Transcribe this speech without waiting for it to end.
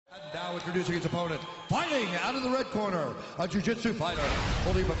Now introducing his opponent, fighting out of the red corner, a jiu-jitsu fighter,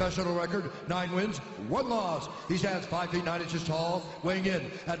 holding a professional record, 9 wins, 1 loss. He stands 5 feet 9 inches tall, weighing in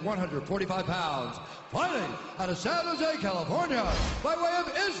at 145 pounds. Fighting out of San Jose, California, by way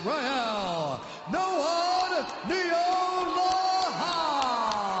of Israel, Noad Neolahat.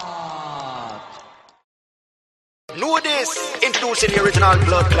 Know this, introducing the original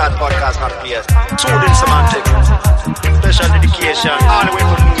Blood Clot podcast, not players. Soothing semantics, special dedication, all the way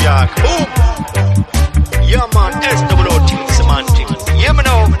from New York. Boom! Yeah, man, SWOT semantics. Yeah, me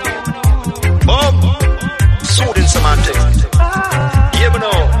know. Boom! Soothing semantics. Yeah, me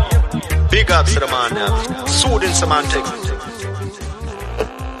know. Big ups to the man now. Soothing semantics.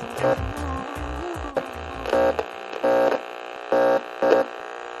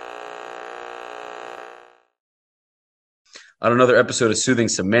 On another episode of Soothing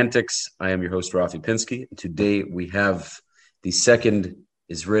Semantics, I am your host, Rafi Pinsky. Today we have the second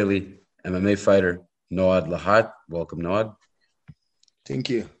Israeli MMA fighter, Noad Lahat. Welcome, Noad.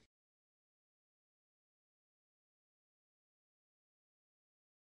 Thank you.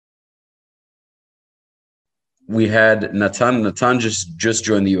 We had Natan. Natan just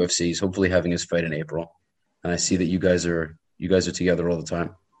joined the UFC. He's hopefully having his fight in April. And I see that you guys are together all the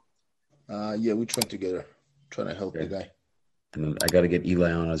time. Yeah, we train together, trying to help the guy. And I got to get Eli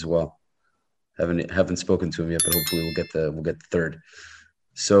on as well. Haven't spoken to him yet, but hopefully we'll get the third.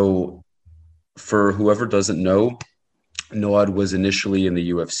 So, for whoever doesn't know, Noad was initially in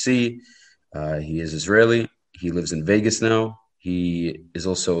the UFC. He is Israeli. He lives in Vegas now. He's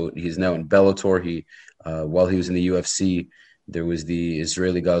now in Bellator. While he was in the UFC, there was the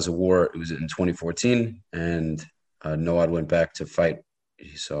Israeli-Gaza war. It was in 2014, and Noad went back to fight.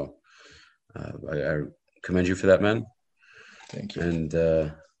 So, I commend you for that, man. Thank you. And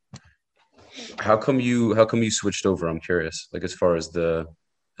how come you switched over? I'm curious. Like as far as from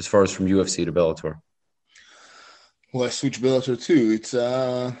UFC to Bellator. Well, I switched Bellator too. It's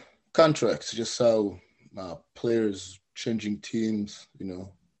contracts. Just how players changing teams.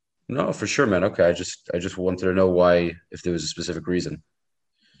 No, for sure, man. Okay, I just wanted to know why, if there was a specific reason.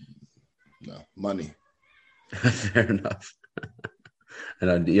 No, money. Fair enough.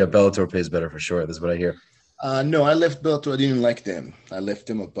 And Bellator pays better for sure. That's what I hear. No, I left Bellator. I didn't like them. I left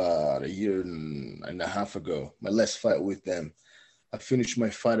them about a year and a half ago. My last fight with them. I finished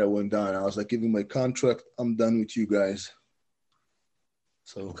my fight. I went down. I was like, giving my contract. I'm done with you guys.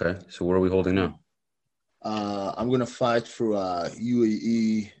 So okay. So what are we holding now? I'm gonna fight for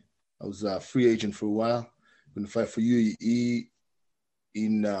UAE. I was a free agent for a while. I'm gonna fight for UAE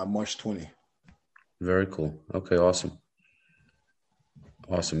in March 20. Very cool. Okay, awesome.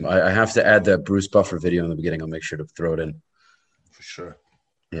 Awesome. I have to add that Bruce Buffer video in the beginning. I'll make sure to throw it in. For sure.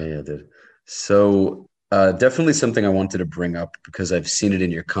 Yeah, dude. So definitely something I wanted to bring up because I've seen it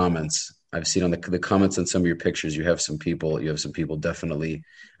in your comments. I've seen on the comments on some of your pictures, you have some people definitely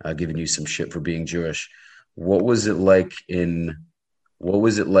giving you some shit for being Jewish. What was it like in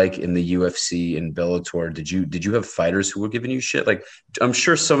the UFC in Bellator? Did you have fighters who were giving you shit? Like, I'm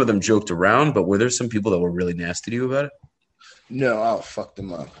sure some of them joked around, but were there some people that were really nasty to you about it? No, I'll fuck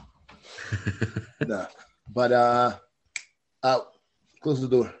them up. Nah. But I'll close the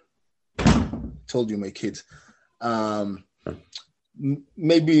door. Told you, my kids.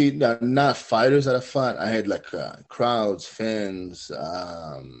 Maybe not fighters that I fought. I had like crowds, fans.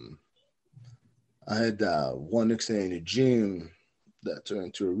 I had one accident in the gym that turned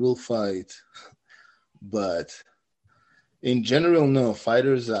into a real fight. But in general, no,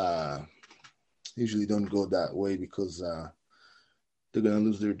 fighters usually don't go that way because they're gonna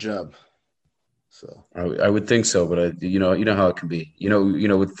lose their job. So I would think so, but you know how it can be.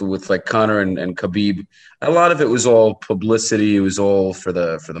 With like Conor and Khabib, a lot of it was all publicity. It was all for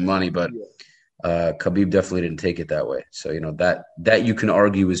the money, but Khabib definitely didn't take it that way. So that you can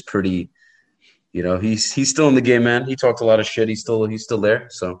argue is pretty. He's still in the game, man. He talked a lot of shit. He's still there.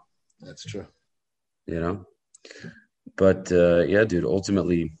 So that's true. But yeah, dude.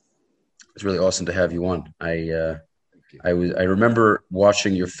 Ultimately, it's really awesome to have you on. I remember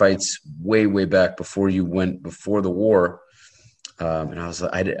watching your fights way back before the war, and I was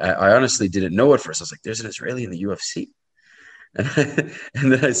like, I honestly didn't know at first. I was like, "There's an Israeli in the UFC,"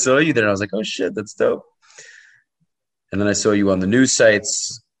 and then I saw you there, and I was like, "Oh shit, that's dope." And then I saw you on the news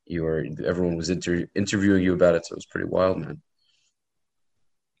sites. Everyone was interviewing you about it, so it was pretty wild, man.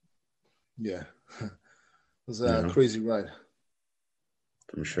 Yeah, it was a crazy ride.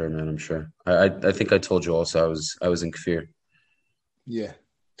 I'm sure, man. I'm sure. I think I told you also I was in Kfir. Yeah,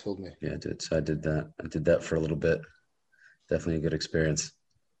 told me. Yeah, I did. So I did that. I did that for a little bit. Definitely a good experience.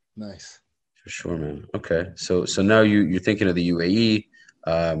 Nice. For sure, man. Okay. So now you're thinking of the UAE.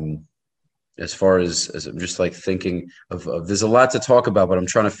 As far as I'm just like thinking of there's a lot to talk about, but I'm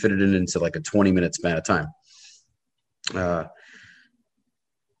trying to fit it into like a 20-minute span of time.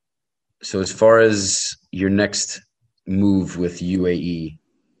 So as far as your next move with UAE,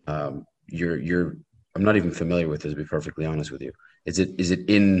 you're I'm not even familiar with this, to be perfectly honest with you. Is it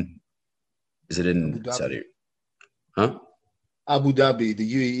in Saudi? Huh? Abu Dhabi,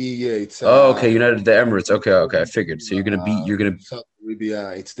 the UAE, yeah, it's okay, the Emirates. Okay, I figured. So you're gonna Saudi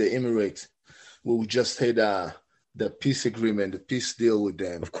Arabia, it's the Emirates. We just had the peace agreement, the peace deal with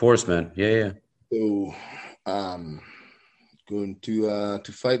them. Of course, man. Yeah. So going to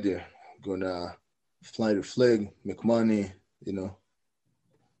fight there, gonna fly the flag, make money,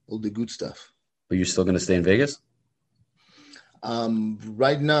 all the good stuff. But you're still gonna stay in Vegas?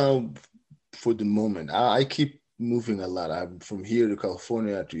 Right now, for the moment, I keep moving a lot. I'm from here to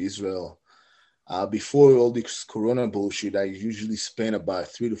California to Israel. Before all this Corona bullshit, I usually spend about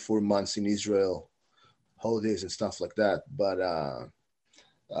 3 to 4 months in Israel, holidays and stuff like that. But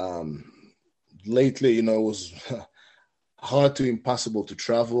lately, it was hard to impossible to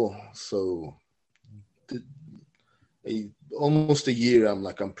travel. So almost a year,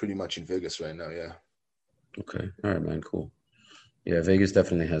 I'm pretty much in Vegas right now. Yeah. Okay. All right, man. Cool. Yeah, Vegas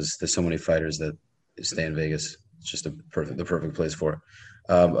definitely there's so many fighters that stay in Vegas. It's just the perfect place for it.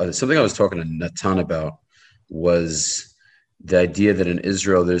 Something I was talking to Natan about was the idea that in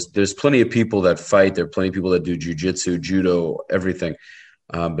Israel, there's plenty of people that fight. There are plenty of people that do jiu-jitsu, judo, everything.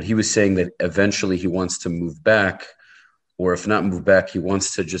 But he was saying that eventually he wants to move back, or if not move back, he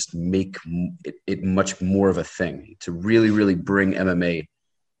wants to just make it much more of a thing, to really, really bring MMA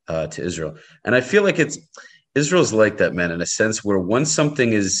to Israel. And I feel like Israel's like that, man, in a sense where once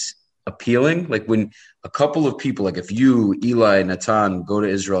something is appealing, like when a couple of people, like if you, Eli, Natan, go to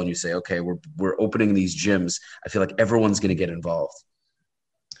Israel and you say, okay, we're opening these gyms, I feel like everyone's going to get involved.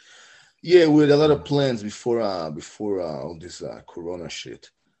 Yeah, we had a lot of plans before all this Corona shit,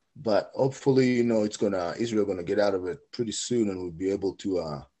 but hopefully, Israel gonna get out of it pretty soon, and we'll be able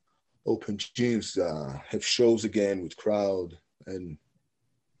to open gyms, have shows again with crowd, and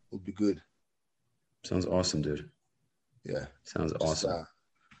it'll be good. Sounds awesome, dude. Yeah, sounds awesome.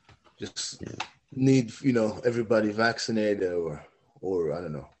 Need everybody vaccinated or I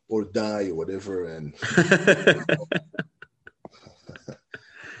don't know, or die or whatever, and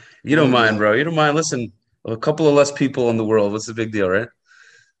you don't mind, bro. You don't mind. Listen, a couple of less people in the world. What's the big deal, right?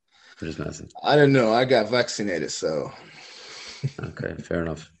 I'm just messing. I don't know. I got vaccinated, so. Okay, fair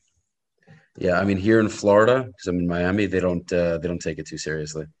enough. Yeah, I mean, here in Florida, because I'm in Miami, they don't take it too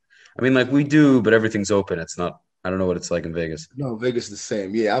seriously. I mean, like we do, but everything's open. It's not. I don't know what it's like in Vegas. No, Vegas is the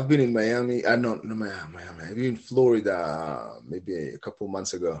same. Yeah, I've been in Miami. Miami. I've been in Florida maybe a couple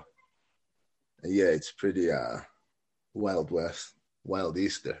months ago. And yeah, it's pretty Wild West, Wild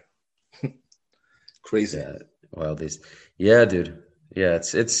Easter. Crazy. Yeah, Wild East. Yeah, dude. Yeah,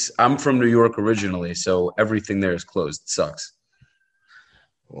 it's. I'm from New York originally, so everything there is closed. It sucks.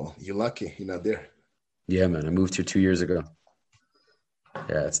 Well, you're lucky. You're not there. Yeah, man. I moved here 2 years ago.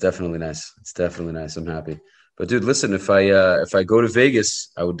 Yeah, it's definitely nice. It's definitely nice. I'm happy. But dude, listen, if I go to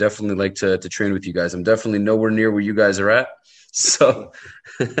Vegas, I would definitely like to train with you guys. I'm definitely nowhere near where you guys are at. So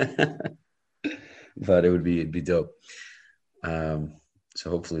but it'd be dope. So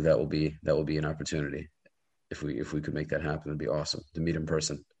hopefully that will be an opportunity. If we could make that happen, it'd be awesome to meet in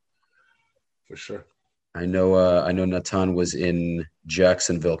person. For sure. I know Natan was in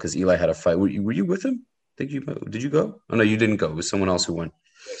Jacksonville because Eli had a fight. Were you with him? Did you go? Oh no, you didn't go. It was someone else who went.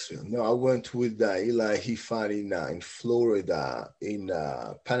 No, I went with Eli. He fought in Florida, in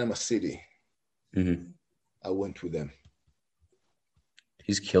Panama City. Mm-hmm. I went with them.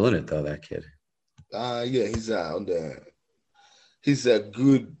 He's killing it though, that kid. Yeah, he's a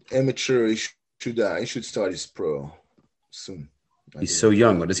good amateur. He should start his pro soon. He's so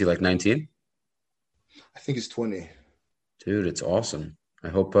young. What is he, like 19? I think he's 20. Dude, it's awesome. I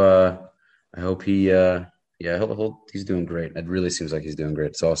hope he he's doing great. It really seems like he's doing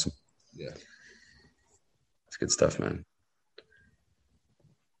great. It's awesome. Yeah. It's good stuff, man.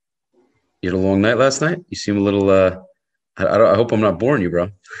 You had a long night last night? You seem a little I hope I'm not boring you, bro.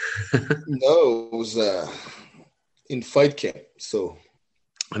 No, it was in fight camp. So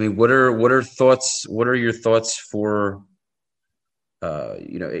I mean, what are your thoughts for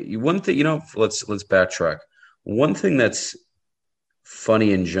one thing, let's backtrack. One thing that's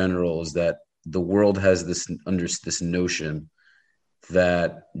funny in general is that the world has this notion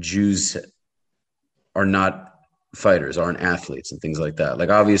that Jews are not fighters, aren't athletes and things like that.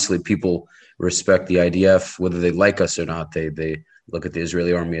 Like obviously people respect the IDF, whether they like us or not. They look at the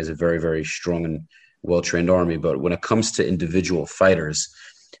Israeli army as a very, very strong and well-trained army. But when it comes to individual fighters,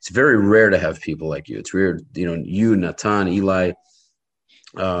 it's very rare to have people like you. It's rare, you, Natan, Eli,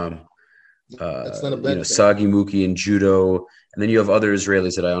 That's not a bad thing. Sagi Muki in judo, and then you have other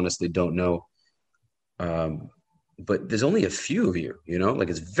Israelis that I honestly don't know. But there's only a few of you, like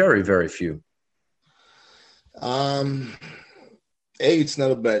it's very, very few. It's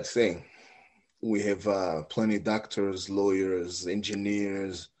not a bad thing. We have plenty of doctors, lawyers,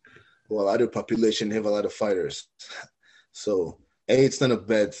 engineers. Well, other population have a lot of fighters. So A, it's not a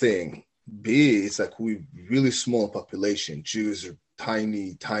bad thing. B, it's like we really small population. Jews are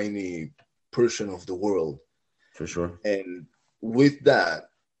tiny, tiny portion of the world. For sure. And with that,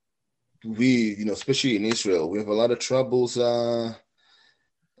 we, especially in Israel, we have a lot of troubles.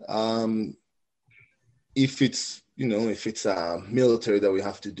 If it's military that we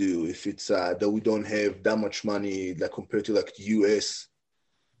have to do, if it's that we don't have that much money, like compared to like the US,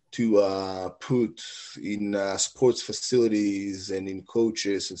 to put in sports facilities and in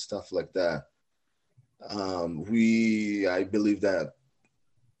coaches and stuff like that. I believe that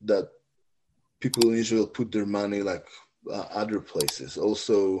people in Israel put their money like other places.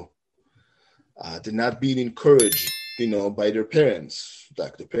 Also, they're not being encouraged, by their parents.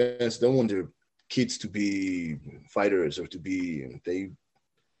 Like the parents don't want their kids to be fighters or to be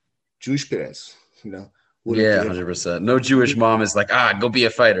Jewish parents, Yeah, 100%. No Jewish mom is like, go be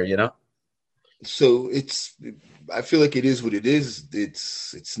a fighter, So I feel like it is what it is.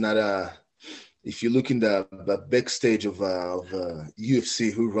 It's not if you look in the backstage of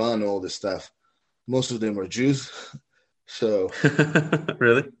UFC, who run all this stuff, most of them are Jews. So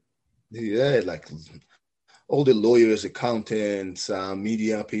really? Yeah, like all the lawyers, accountants,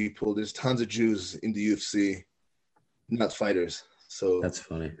 media people, there's tons of Jews in the UFC, not fighters. So that's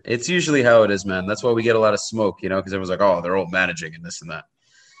funny. It's usually how it is, man. That's why we get a lot of smoke, because everyone's like, oh, they're all managing and this and that.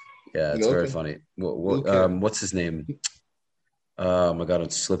 Yeah, it's very funny. What's his name? Oh my God,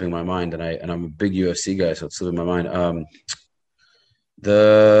 it's slipping my mind, and I'm a big UFC guy, so it's slipping my mind.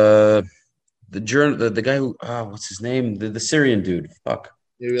 The guy who what's his name? The Syrian dude. Fuck.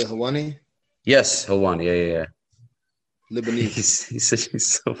 Ariel Helwani? Yes, Helwani. Yeah. Lebanese. He's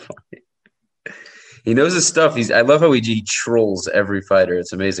so funny. He knows his stuff. I love how he trolls every fighter.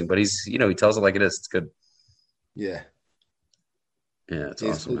 It's amazing. But he's he tells it like it is. It's good. Yeah. Yeah, it's he's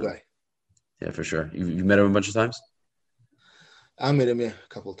awesome. A cool guy. Yeah, for sure. You met him a bunch of times? I met him a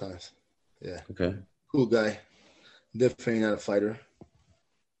couple of times. Yeah. Okay. Cool guy. Definitely not a fighter.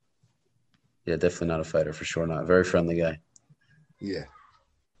 Yeah, definitely not a fighter, for sure not. Very friendly guy. Yeah.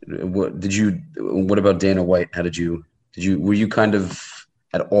 What about Dana White? Were you kind of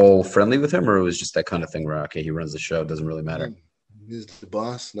at all friendly with him, or it was just that kind of thing where, okay, he runs the show, it doesn't really matter? He's the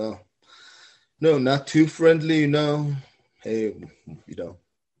boss. No, not too friendly, Hey, the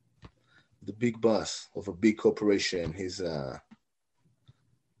big boss of a big corporation. He's, I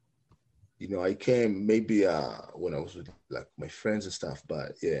came maybe when I was with like my friends and stuff,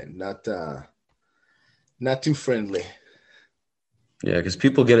 but yeah, not too friendly. Yeah, because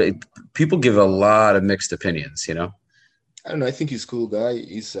people give a lot of mixed opinions, I don't know. I think he's a cool guy.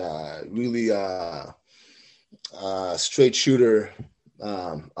 He's really straight shooter,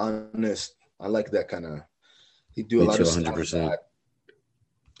 honest. I like that kind of. He do a lot of 100%. Stuff.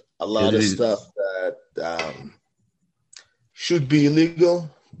 A lot of stuff that should be illegal,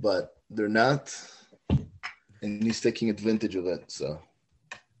 but they're not, and he's taking advantage of it. So.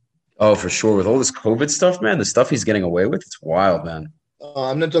 Oh, for sure. With all this COVID stuff, man, the stuff he's getting away with, it's wild, man.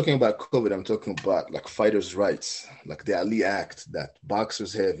 I'm not talking about COVID. I'm talking about like fighters' rights, like the Ali Act that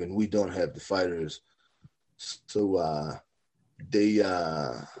boxers have and we don't have, the fighters. So they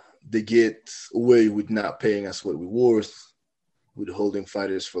get away with not paying us what we're worth, with holding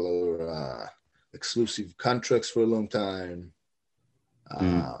fighters for exclusive contracts for a long time,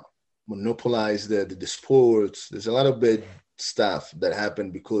 monopolize the sports. There's a lot of bad stuff that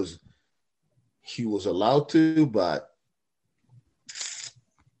happened because he was allowed to, but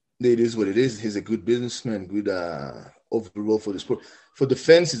it is what it is. He's a good businessman, good overall for the sport. For the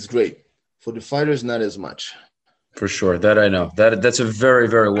fans, it's great. For the fighters, not as much. For sure. That I know. That's a very,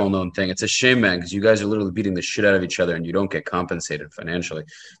 very well-known thing. It's a shame, man, because you guys are literally beating the shit out of each other and you don't get compensated financially.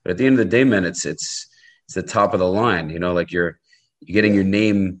 But at the end of the day, man, it's the top of the line. Like you're getting your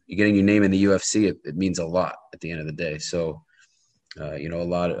name in the UFC. It means a lot at the end of the day. So,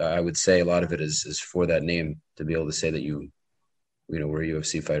 I would say a lot of it is for that name, to be able to say that we're a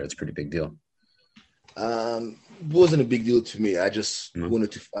UFC fighter. It's a pretty big deal. Wasn't a big deal to me. I just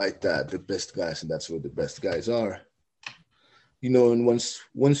wanted to fight the best guys, and that's where the best guys are. And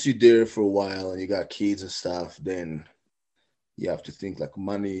once you're there for a while and you got kids and stuff, then you have to think like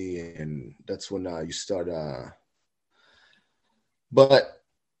money, and that's when you start. But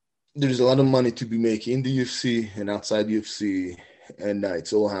there's a lot of money to be making in the UFC and outside UFC, and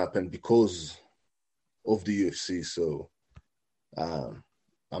it's all happened because of the UFC. So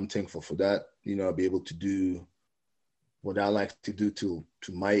I'm thankful for that. I'll be able to do what I like to do to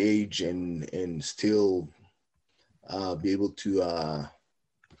my age, and still be able to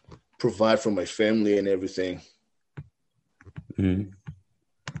provide for my family and everything. Mm-hmm.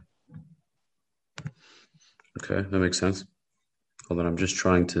 Okay, that makes sense. Hold on, I'm just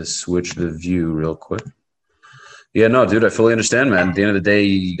trying to switch the view real quick. Yeah, no, dude, I fully understand, man. At the end of the day,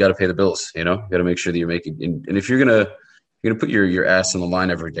 you got to pay the bills. You got to make sure that you're making. And if you're gonna put your ass on the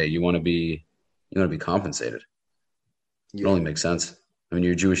line every day, you want to be compensated. Yeah. It only makes sense. I mean,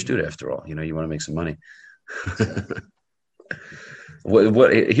 you're a Jewish dude after all. You want to make some money.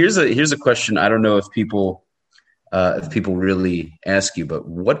 Here's a question. I don't know if people really ask you, but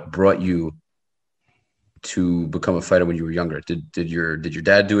what brought you to become a fighter when you were younger? Did your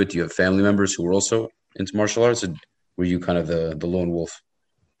dad do it? Do you have family members who were also into martial arts, or were you kind of the lone wolf?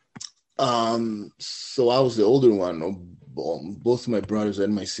 So I was the older one. Both my brothers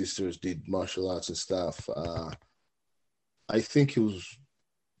and my sisters did martial arts and stuff. I think it was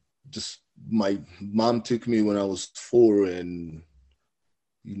just my mom took me when I was 4 and,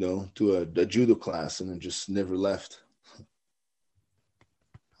 to a judo class, and then just never left.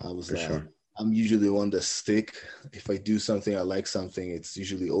 I was sure. I'm usually the one that stick. If I do something, I like something, it's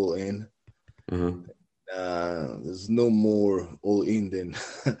usually all in. Mm-hmm. There's no more all in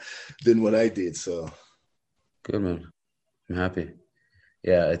than what I did. So good, man. I'm happy.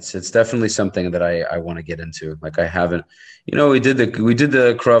 Yeah, it's definitely something that I want to get into. Like I haven't, we did the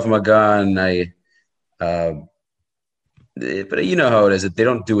Krav Maga, and but you know how it is. They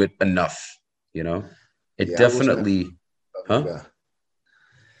don't do it enough. It definitely. Huh?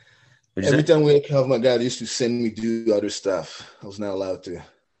 Every time we had Krav Maga, they used to send me do other stuff. I was not allowed to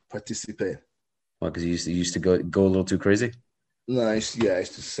participate. Well, because you used to go a little too crazy? No, I used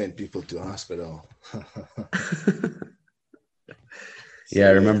to send people to hospital. Yeah,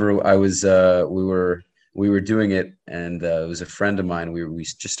 I remember I was we were doing it, and it was a friend of mine. We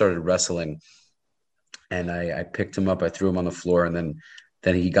just started wrestling, and I picked him up, I threw him on the floor, and then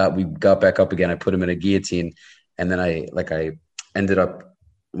we got back up again. I put him in a guillotine, and then I ended up,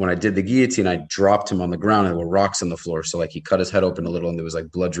 when I did the guillotine, I dropped him on the ground, and there were rocks on the floor. So he cut his head open a little, and there was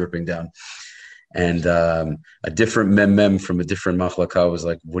blood dripping down. And a different mem from a different machlaka was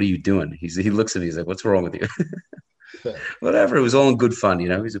like, "What are you doing?" He looks at me, he's like, "What's wrong with you?" Whatever. It was all in good fun,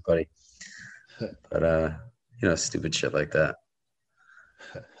 he's a buddy. But stupid shit like that.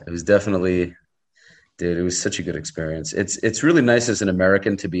 It was definitely, dude, it was such a good experience. It's really nice as an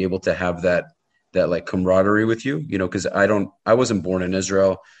American to be able to have that camaraderie with you, because I wasn't born in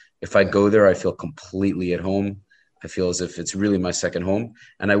Israel. If I go there, I feel completely at home. I feel as if it's really my second home.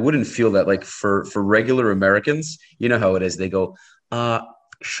 And I wouldn't feel that for regular Americans, you know how it is. They go,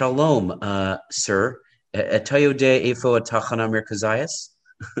 shalom, sir. They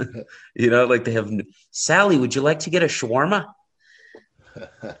have, Sally, would you like to get a shawarma?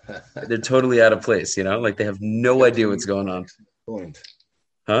 They're totally out of place, they have no idea what's going on. Point.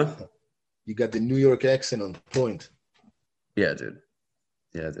 Huh? You got the New York accent on point. Yeah, dude.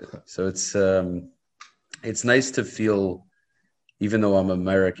 So it's nice to feel, even though I'm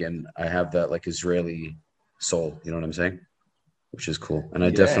American, I have that Israeli soul. You know what I'm saying? Which is cool. And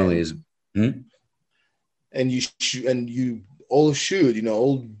I definitely is. And you all should,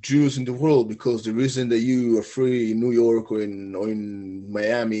 all Jews in the world, because the reason that you are free in New York or in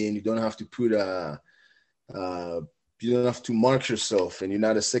Miami, and you don't have to put you don't have to mark yourself, and you're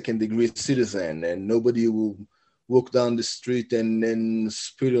not a second-degree citizen, and nobody will walk down the street and then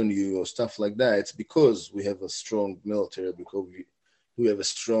spit on you or stuff like that. It's because we have a strong military, because we have a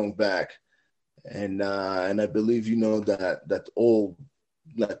strong back, and I believe that all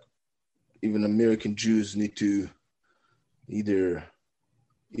even American Jews need to either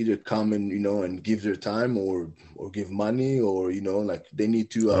come and and give their time or give money, or they need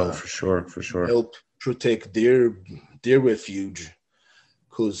to for sure help protect their refuge,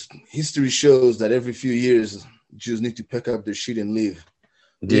 because history shows that every few years Jews need to pack up their shit and leave.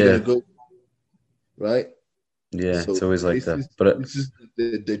 Yeah. Go, right? Yeah, so it's always like that. This is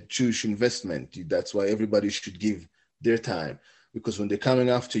the Jewish investment. That's why everybody should give their time, because when they're coming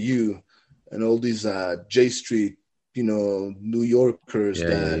after you and all these J Street, New Yorkers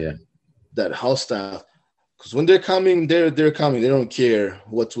that hostile, because when they're coming, they're coming. They don't care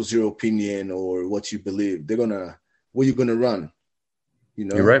what was your opinion or what you believe. Where you gonna run?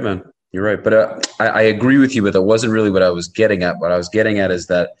 You're right, man. You're right. But I agree with you, but that wasn't really what I was getting at. What I was getting at is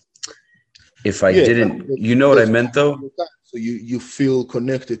that if I didn't, you know what I meant though? So you feel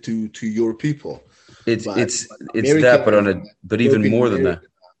connected to your people. It's that, but even more than that.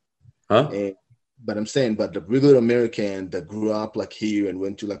 Huh? But I'm saying, but the regular American that grew up like here and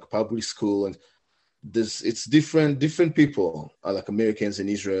went to like public school, and it's different people are like Americans and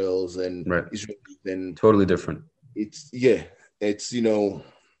Israelis and Israelis and totally different. It's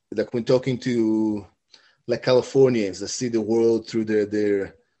like when talking to like Californians that see the world through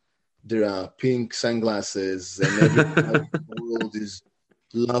their pink sunglasses and everything in the world is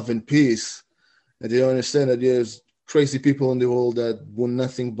love and peace, and they don't understand that there's crazy people in the world that want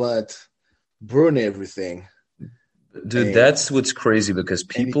nothing but burn everything. Dude, that's what's crazy, because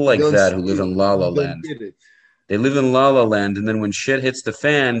people like that who live in La La Land, they live in La La Land, and then when shit hits the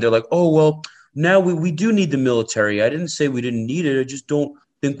fan, they're like, oh, well, now we do need the military. I didn't say we didn't need it. I just don't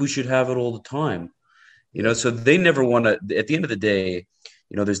think we should have it all the time. You know, so they never want to, at the end of the day,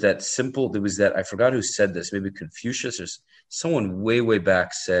 you know, there was that, I forgot who said this, maybe Confucius or someone way, way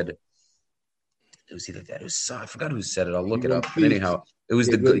back said, it was either that, I forgot who said it. I'll look it up. But anyhow, it was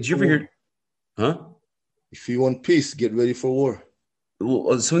did you ever hear, huh? If you want peace, get ready for war.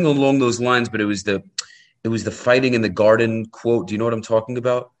 Well, something along those lines, but it was the fighting in the garden quote. Do you know what I'm talking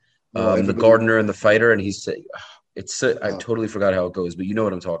about? The gardener and the fighter, and he said, I totally forgot how it goes, but you know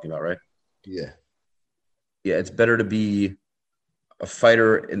what I'm talking about, right? Yeah. Yeah, it's better to be a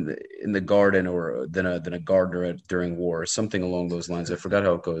fighter in the garden than a gardener during war, or something along those lines. I forgot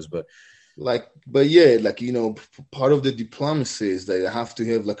how it goes, but you know, part of the diplomacy is that you have to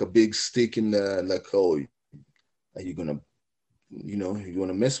have like a big stick in the, like, oh, are you gonna, you know, you want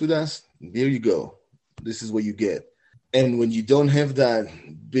to mess with us? There you go. This is what you get. And when you don't have that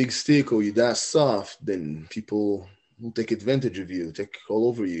big stick or you're that soft, then people will take advantage of you, take all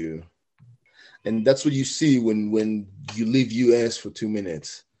over you. And that's what you see when you leave US for 2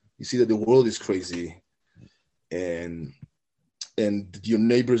 minutes. You see that the world is crazy, and your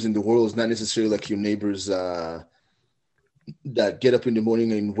neighbors in the world is not necessarily like your neighbors that get up in the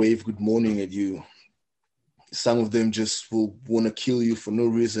morning and wave good morning at you. Some of them just will want to kill you for no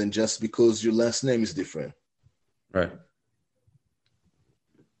reason just because your last name is different. Right.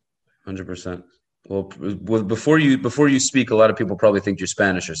 100%. Well, before you speak, a lot of people probably think you're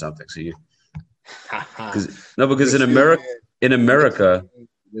Spanish or something. So because in America,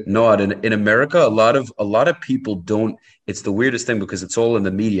 a lot of people don't. It's the weirdest thing because it's all in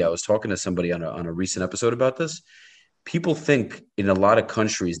the media. I was talking to somebody on a recent episode about this. People think in a lot of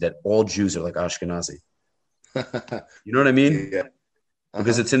countries that all Jews are like Ashkenazi. You know what I mean? Yeah.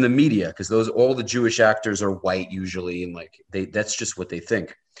 Because it's in the media. Because all the Jewish actors are white usually, and like that's just what they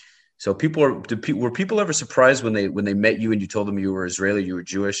think. So were people ever surprised when they met you and you told them you were Israeli, you were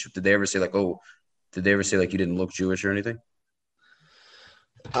Jewish? Did they ever say like you didn't look Jewish or anything?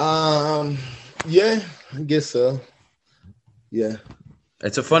 Yeah, I guess so. Yeah.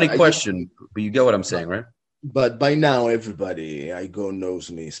 It's a funny question, but you get what I'm saying, right? But by now, everybody I go knows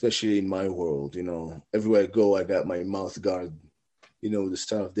me, especially in my world. You know, everywhere I go, I got my mouth guard. You know, the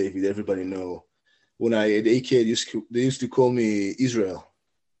Star of David. Everybody know. When I at AK, they used to call me Israel.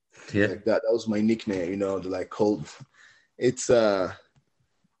 Yeah, like that was my nickname. You know, like cold. It's and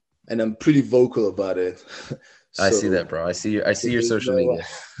I'm pretty vocal about it. So, I see that, bro. I see your social media.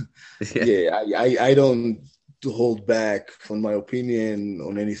 Yeah, I don't hold back on my opinion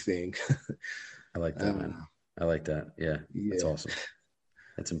on anything. I like that, man. I like that. Yeah, that's awesome.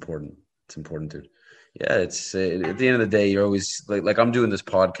 That's important. It's important, dude. Yeah, it's at the end of the day, you're always like I'm doing this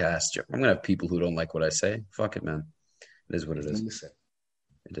podcast. I'm gonna have people who don't like what I say. Fuck it, man. It is what it is.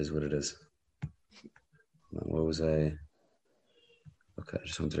 It is what it is. What was I? Okay, I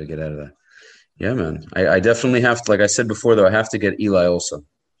just wanted to get out of that. Yeah, man. I definitely have to. Like I said before, though, I have to get Eli also.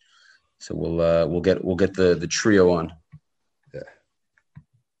 So we'll get the trio on. Yeah.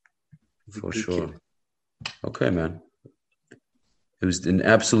 For sure. Okay, man. It was an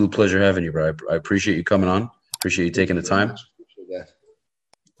absolute pleasure having you, bro. I appreciate you coming on. Appreciate you taking the time. Appreciate that.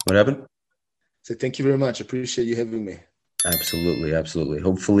 What happened? So thank you very much. Appreciate you having me. Absolutely, absolutely.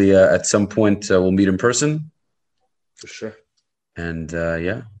 Hopefully, at some point, we'll meet in person. For sure. And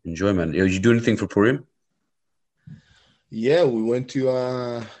yeah, enjoy, man. Did you do anything for Purim? Yeah, we went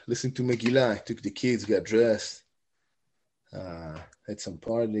to listen to Megillah. I took the kids, got dressed, had some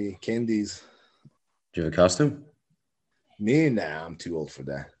party, candies. Do you have a costume? Me? Nah, I'm too old for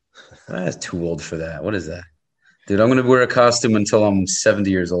that. That's too old for that. What is that? Dude, I'm going to wear a costume until I'm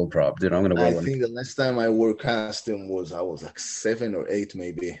 70 years old, prob. Dude, I'm going to wear one. I think the last time I wore a costume I was like 7 or 8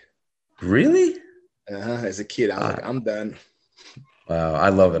 maybe. Really? As a kid, I was like, I'm done. Wow, I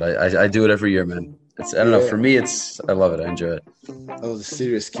love it. I do it every year, man. I don't know. For me, I love it. I enjoy it. I was a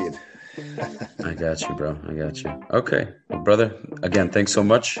serious kid. I got you, bro. I got you. Okay, well, brother. Again, thanks so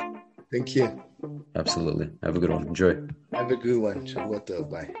much. Thank you. Absolutely. Have a good one. Enjoy. Have a good one.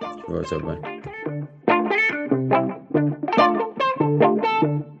 Bye. Bye.